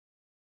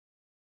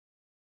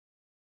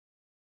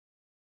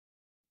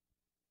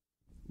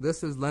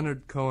This is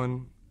Leonard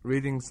Cohen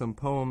reading some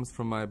poems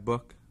from my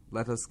book,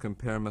 Us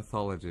Compare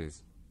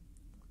Mythologies.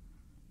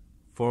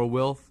 For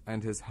Wilf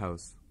and His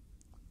House.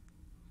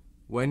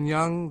 When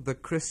young, the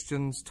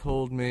Christians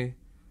told me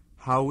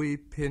how we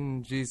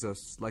pinned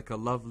Jesus like a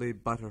lovely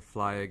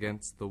butterfly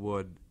against the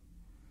wood,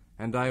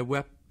 and I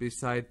wept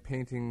beside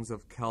paintings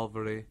of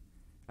Calvary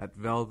at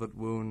velvet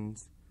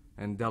wounds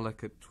and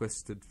delicate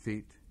twisted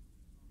feet.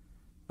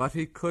 But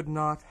he could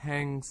not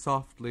hang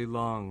softly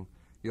long,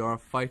 your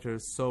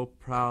fighters so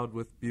proud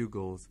with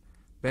bugles,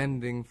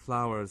 bending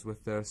flowers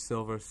with their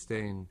silver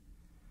stain.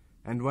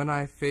 And when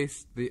I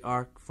faced the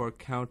ark for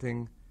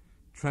counting,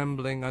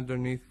 trembling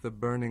underneath the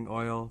burning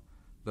oil,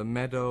 the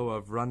meadow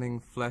of running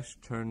flesh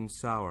turned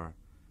sour,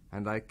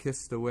 and I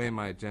kissed away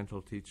my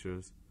gentle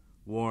teachers,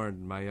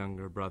 warned my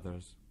younger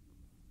brothers.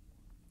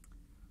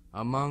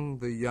 Among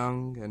the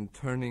young and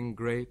turning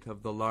great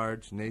of the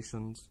large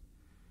nations,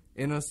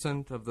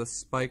 innocent of the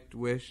spiked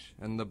wish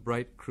and the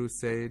bright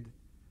crusade,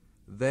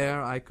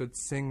 there I could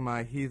sing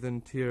my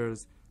heathen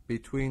tears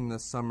between the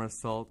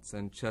somersaults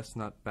and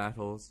chestnut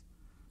battles,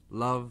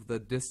 love the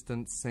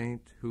distant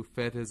saint who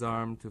fed his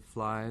arm to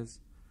flies,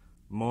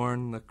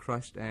 mourn the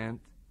crushed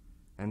ant,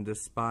 and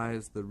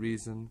despise the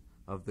reason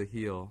of the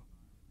heel.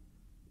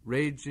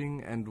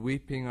 Raging and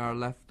weeping are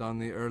left on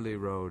the early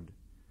road.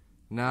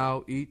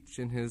 Now each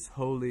in his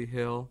holy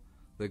hill,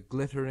 the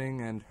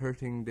glittering and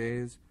hurting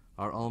days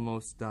are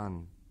almost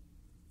done.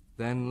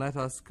 Then let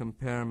us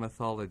compare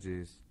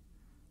mythologies.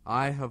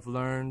 I have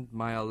learned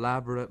my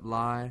elaborate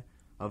lie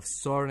of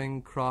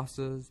soaring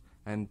crosses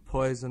and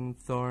poisoned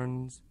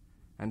thorns,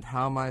 and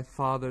how my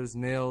fathers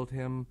nailed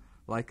him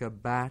like a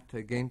bat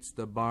against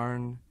a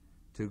barn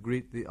to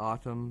greet the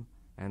autumn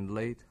and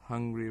late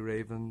hungry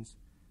ravens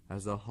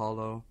as a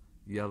hollow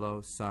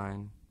yellow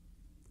sign.